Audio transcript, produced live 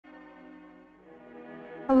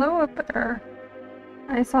Hello up there.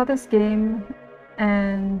 I saw this game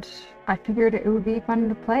and I figured it would be fun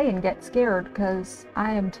to play and get scared because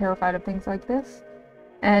I am terrified of things like this.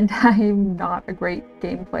 And I'm not a great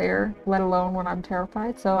game player, let alone when I'm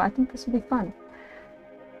terrified, so I think this will be fun.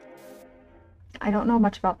 I don't know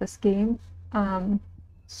much about this game.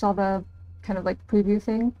 Saw the kind of like preview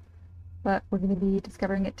thing, but we're going to be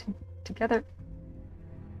discovering it together.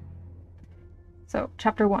 So,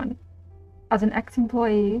 Chapter 1. As an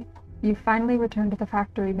ex-employee, you finally returned to the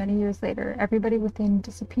factory many years later. Everybody within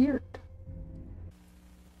disappeared.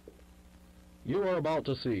 You are about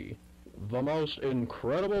to see the most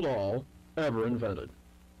incredible doll ever invented.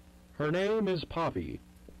 Her name is Poppy,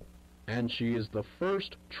 and she is the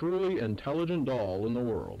first truly intelligent doll in the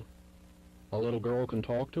world. A little girl can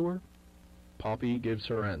talk to her. Poppy gives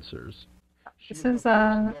her answers. This is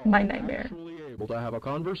my nightmare. Actually able to have a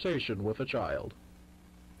conversation with a child.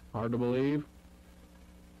 Hard to believe?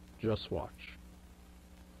 Just watch.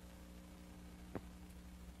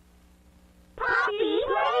 Poppy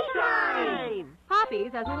Playtime!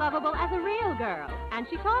 Poppy's as lovable as a real girl, and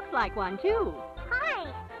she talks like one, too.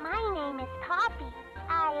 Hi, my name is Poppy.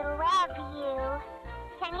 I love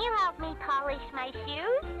you. Can you help me polish my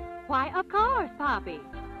shoes? Why, of course, Poppy.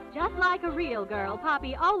 Just like a real girl,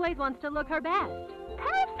 Poppy always wants to look her best.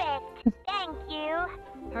 Perfect! Thank you.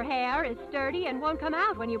 Her hair is sturdy and won't come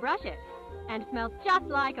out when you brush it, and smells just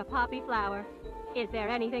like a poppy flower. Is there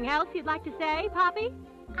anything else you'd like to say, Poppy?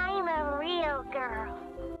 I'm a real girl.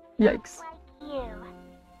 Yikes. Like you.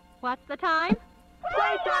 What's the time?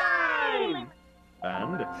 Playtime!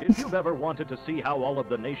 And if you've ever wanted to see how all of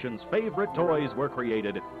the nation's favorite toys were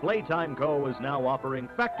created, Playtime Co. is now offering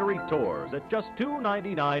factory tours at just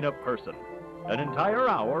 $2.99 a person. An entire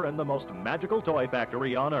hour in the most magical toy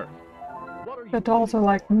factory on Earth. The dolls are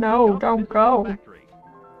like, no, don't go.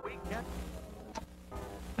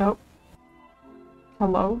 Oh.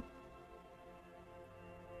 Hello?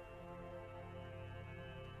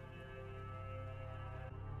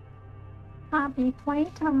 Poppy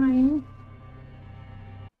Playtime.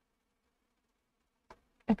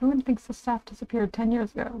 Everyone thinks the staff disappeared 10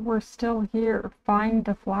 years ago. We're still here. Find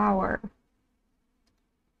the flower.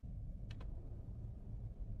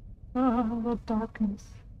 Oh, the darkness.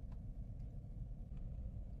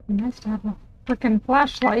 Nice to have a frickin'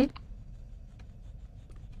 flashlight.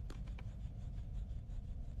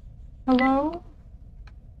 Hello?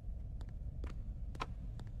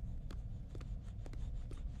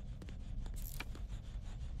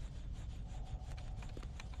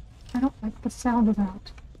 I don't like the sound of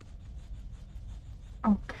that.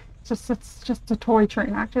 Okay, it's just a toy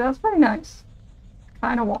train. Actually, that's very nice.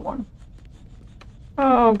 I don't want one.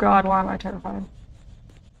 Oh god, why am I terrified?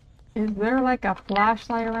 Is there like a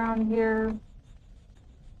flashlight around here?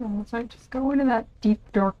 No, let's like just go into that deep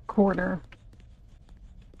dark corner.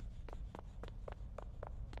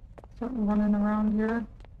 Start running around here.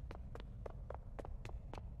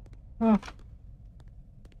 Ugh.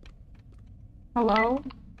 Hello?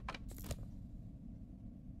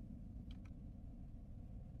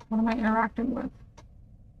 What am I interacting with?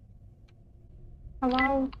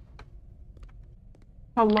 Hello?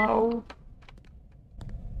 Hello?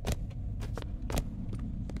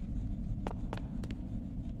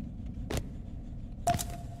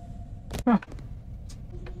 Huh.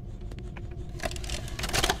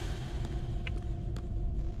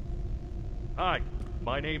 Hi,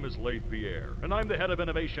 my name is Leith Pierre, and I'm the head of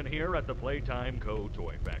innovation here at the Playtime Co.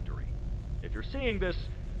 Toy Factory. If you're seeing this,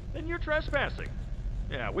 then you're trespassing.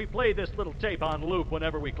 Yeah, we play this little tape on loop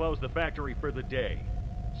whenever we close the factory for the day.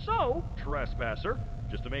 So, trespasser,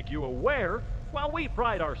 just to make you aware, while we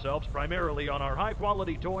pride ourselves primarily on our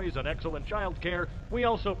high-quality toys and excellent child care, we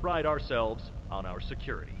also pride ourselves on our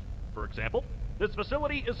security. For example, this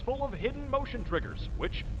facility is full of hidden motion triggers,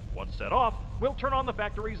 which, once set off, will turn on the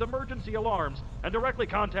factory's emergency alarms and directly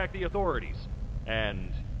contact the authorities.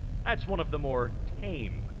 And that's one of the more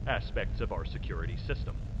tame aspects of our security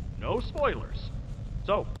system. No spoilers.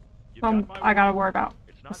 So, I gotta worry about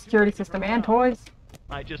the security system and toys.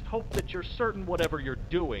 I just hope that you're certain whatever you're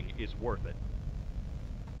doing is worth it.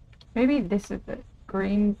 Maybe this is it.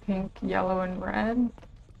 Green, pink, yellow, and red.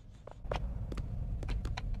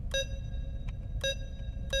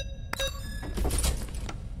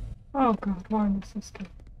 Oh god, why am I so scared?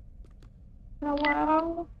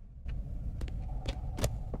 Hello?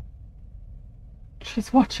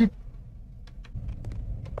 She's watching.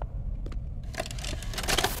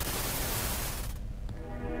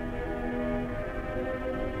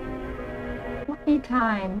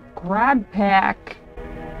 Playtime. Grab pack.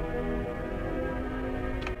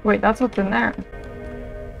 Wait, that's what's in there.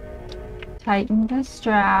 Tighten the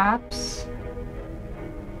straps.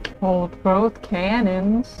 Hold both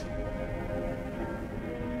cannons.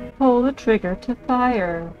 Pull the trigger to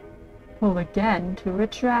fire. Pull again to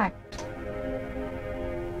retract.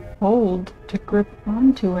 Hold to grip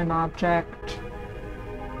onto an object.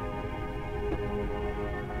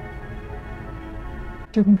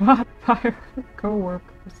 Do not fire at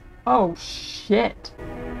coworkers. Oh shit.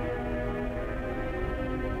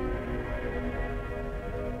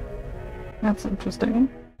 That's interesting.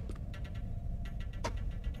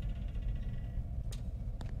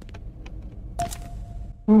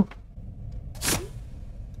 Ooh.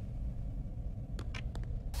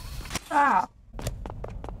 Ah.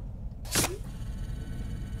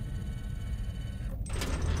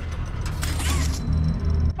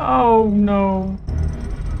 Oh no.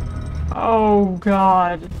 Oh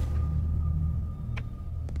god.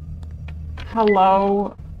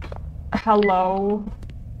 Hello. Hello.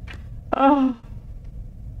 Oh.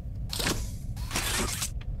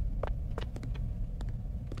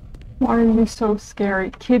 Why are you so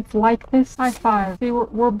scary? Kids like this? High five. See,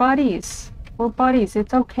 we're buddies. We're buddies.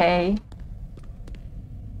 It's okay.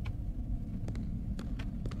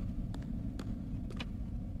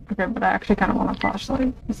 Okay, but I actually kind of want a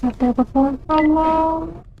flashlight. Is that there before?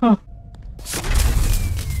 Hello? Huh.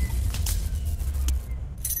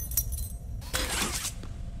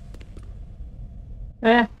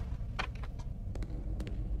 Eh.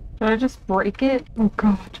 Did I just break it? Oh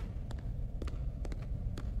god.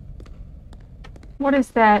 What is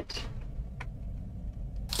that?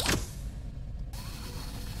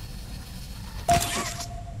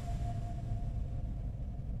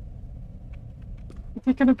 Is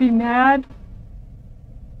he gonna be mad?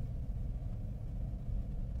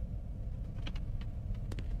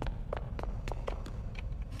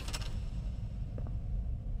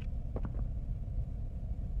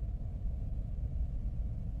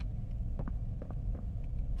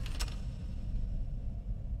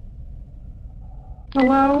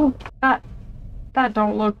 Hello? That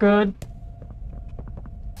don't look good.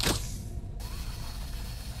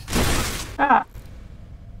 Ah.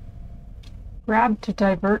 Grab to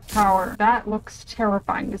divert power. That looks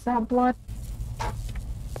terrifying. Is that blood?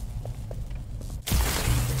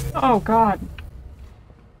 Oh god.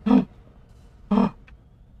 Oh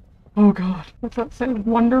god. What's that say?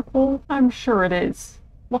 Wonderful? I'm sure it is.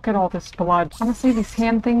 Look at all this blood. Honestly, these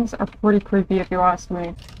hand things are pretty creepy if you ask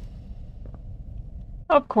me.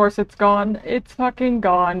 Of course it's gone. It's fucking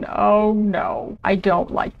gone. Oh no. I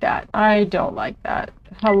don't like that. I don't like that.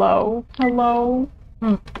 Hello? Hello?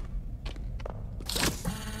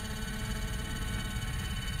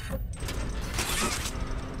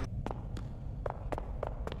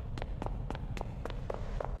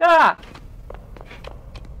 Ah!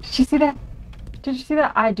 Did you see that? Did you see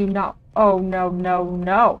that? I do not. Oh no, no,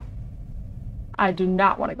 no. I do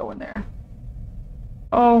not want to go in there.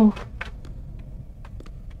 Oh.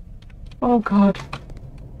 Oh god.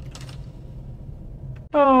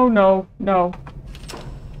 Oh no, no.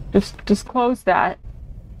 Just close that.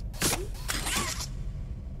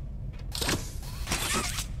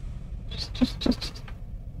 Just.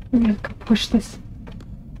 I'm gonna push this.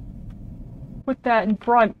 Put that in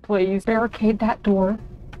front, please. Barricade that door.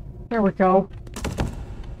 There we go.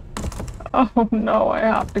 Oh no, I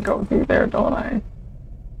have to go through there, don't I?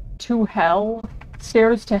 To hell?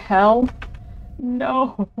 Stairs to hell?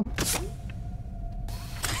 No.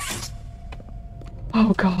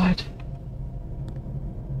 Oh god.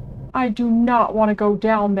 I do not want to go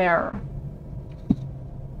down there.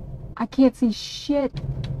 I can't see shit.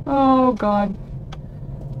 Oh god.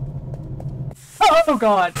 Oh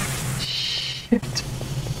god. Shit.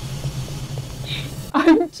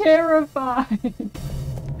 I'm terrified.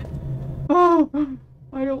 Oh,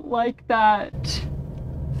 I don't like that.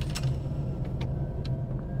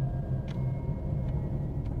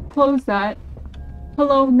 Close that.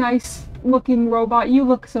 Hello, nice looking robot. You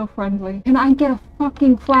look so friendly. Can I get a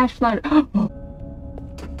fucking flashlight?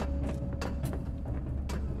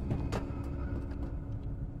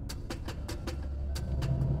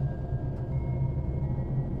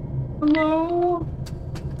 Hello?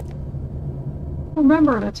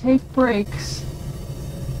 Remember to take breaks.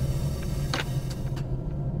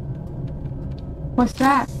 What's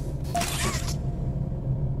that?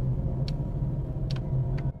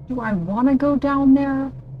 Do I want to go down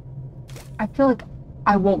there? I feel like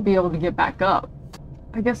I won't be able to get back up.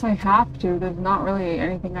 I guess I have to. There's not really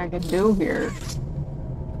anything I can do here.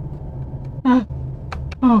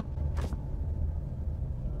 Oh.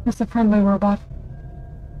 It's a friendly robot.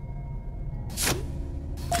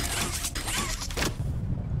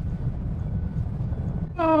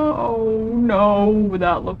 Oh no,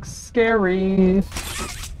 that looks scary.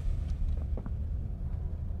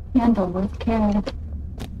 Handle with care.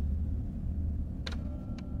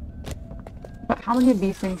 But how many of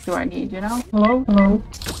these things do I need, you know? Hello? Hello?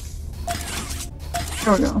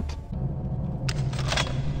 There we go.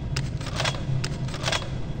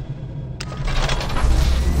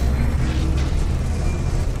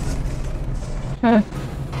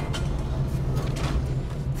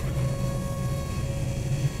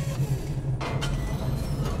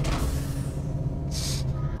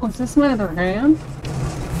 Was this my other hand?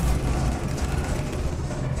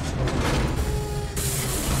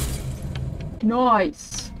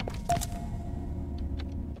 Nice!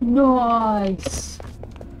 Nice!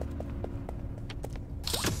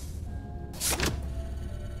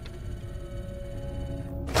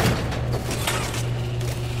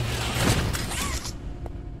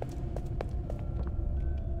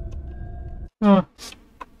 Huh.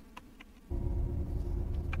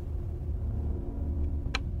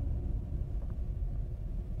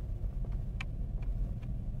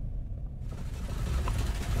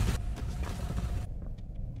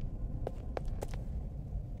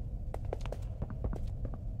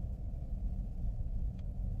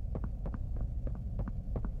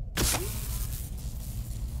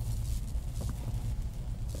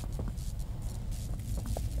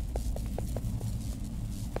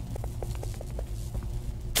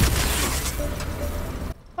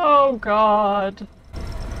 Oh god.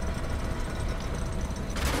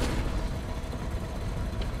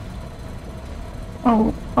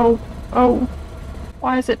 Oh, oh, oh.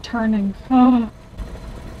 Why is it turning? Oh.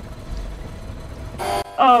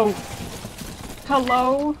 Oh.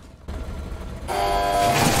 Hello?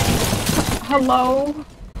 Hello?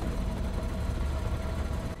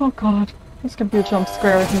 Oh god. There's gonna be a jump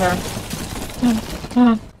scare in there.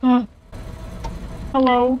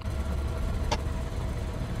 Hello?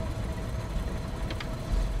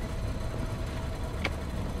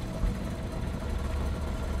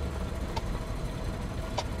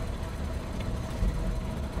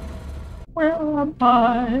 Where am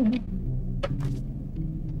I?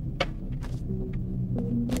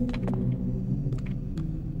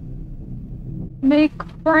 Make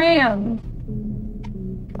friends.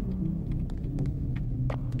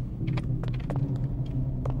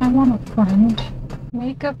 I want a friend.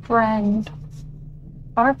 Make a friend.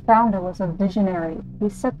 Our founder was a visionary. He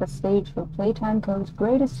set the stage for Playtime Co's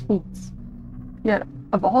greatest feats. Yet,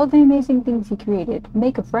 of all the amazing things he created,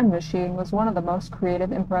 Make a Friend Machine was one of the most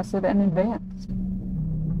creative, impressive, and advanced.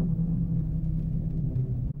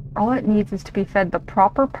 All it needs is to be fed the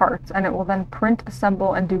proper parts, and it will then print,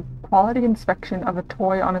 assemble, and do quality inspection of a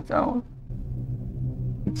toy on its own.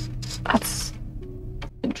 That's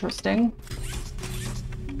interesting.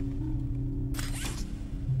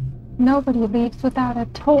 Nobody leaves without a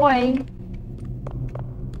toy.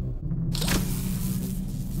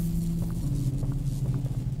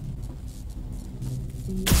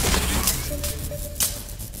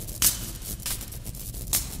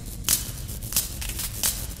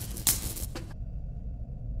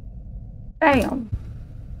 Bam.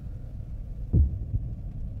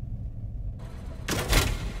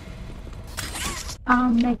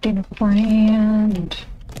 I'm making a friend.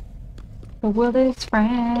 But will this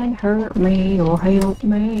friend hurt me or help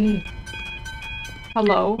me?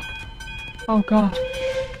 Hello? Oh god.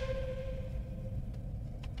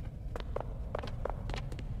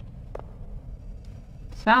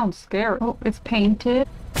 Sounds scary. Oh, it's painted.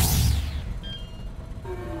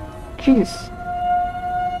 Jeez.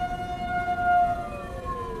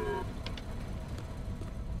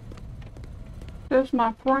 There's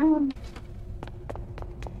my friend.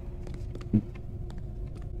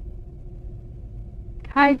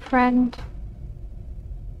 Hi, friend.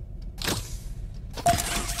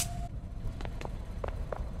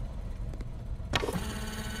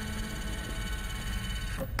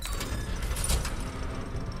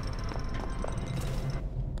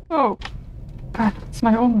 Oh, God, it's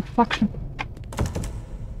my own reflection.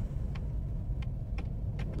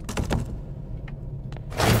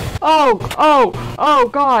 Oh,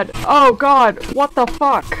 God, what the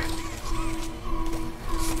fuck?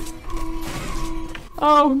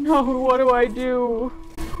 Oh no, what do I do?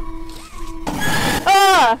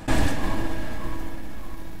 Ah!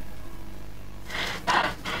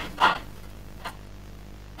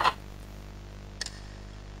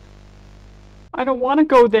 I don't want to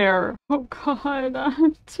go there. Oh god,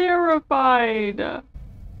 I'm terrified.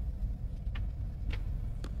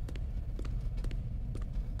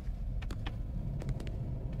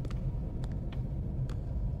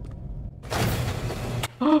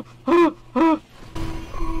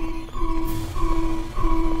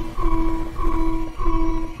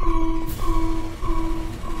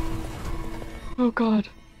 Oh god.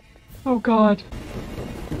 Oh god.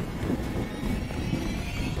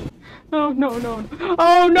 Oh no no.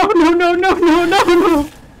 Oh no no no no no no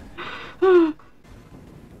no.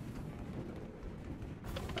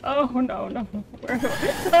 Oh no no. Where do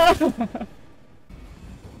I...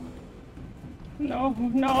 No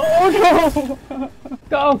no no.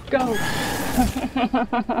 Go go.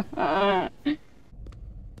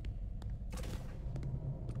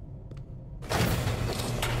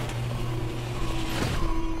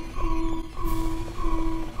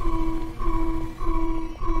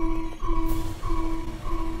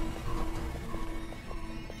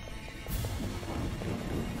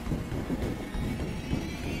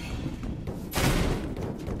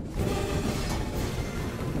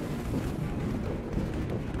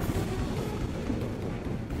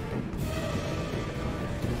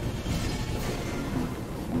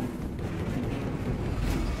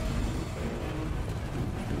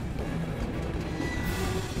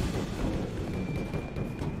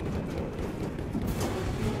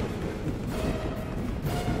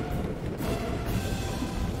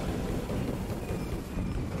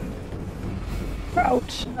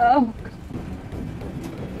 Crouch. Oh.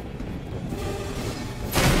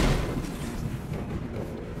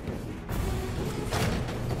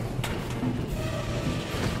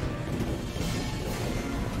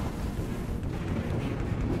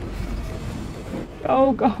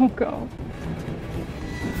 Go, go, go.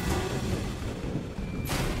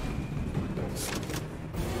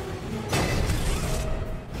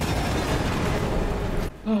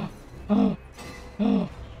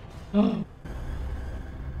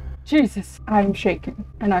 Jesus, I'm shaking,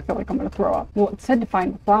 and I feel like I'm gonna throw up. Well, it said to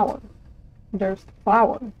find the flower. There's the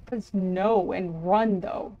flower. It says no and run,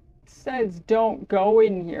 though. It says don't go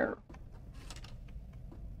in here.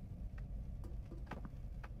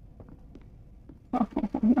 Oh,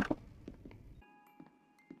 no.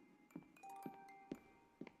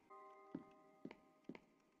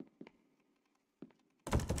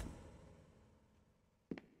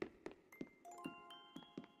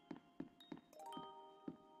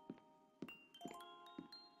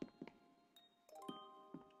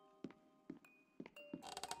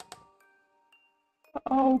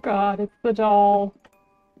 Oh god, it's the doll.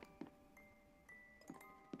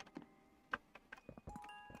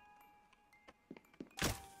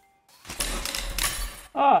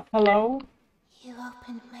 Ah, hello? You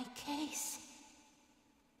opened my case.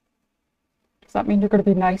 Does that mean you're gonna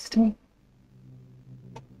be nice to me?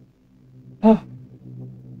 Oh.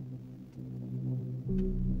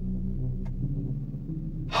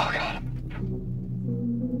 Oh god.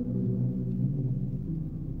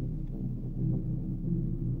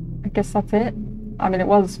 I guess that's it. I mean, it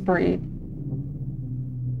was free.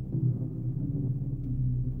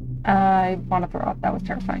 I want to throw up. That was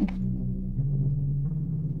terrifying.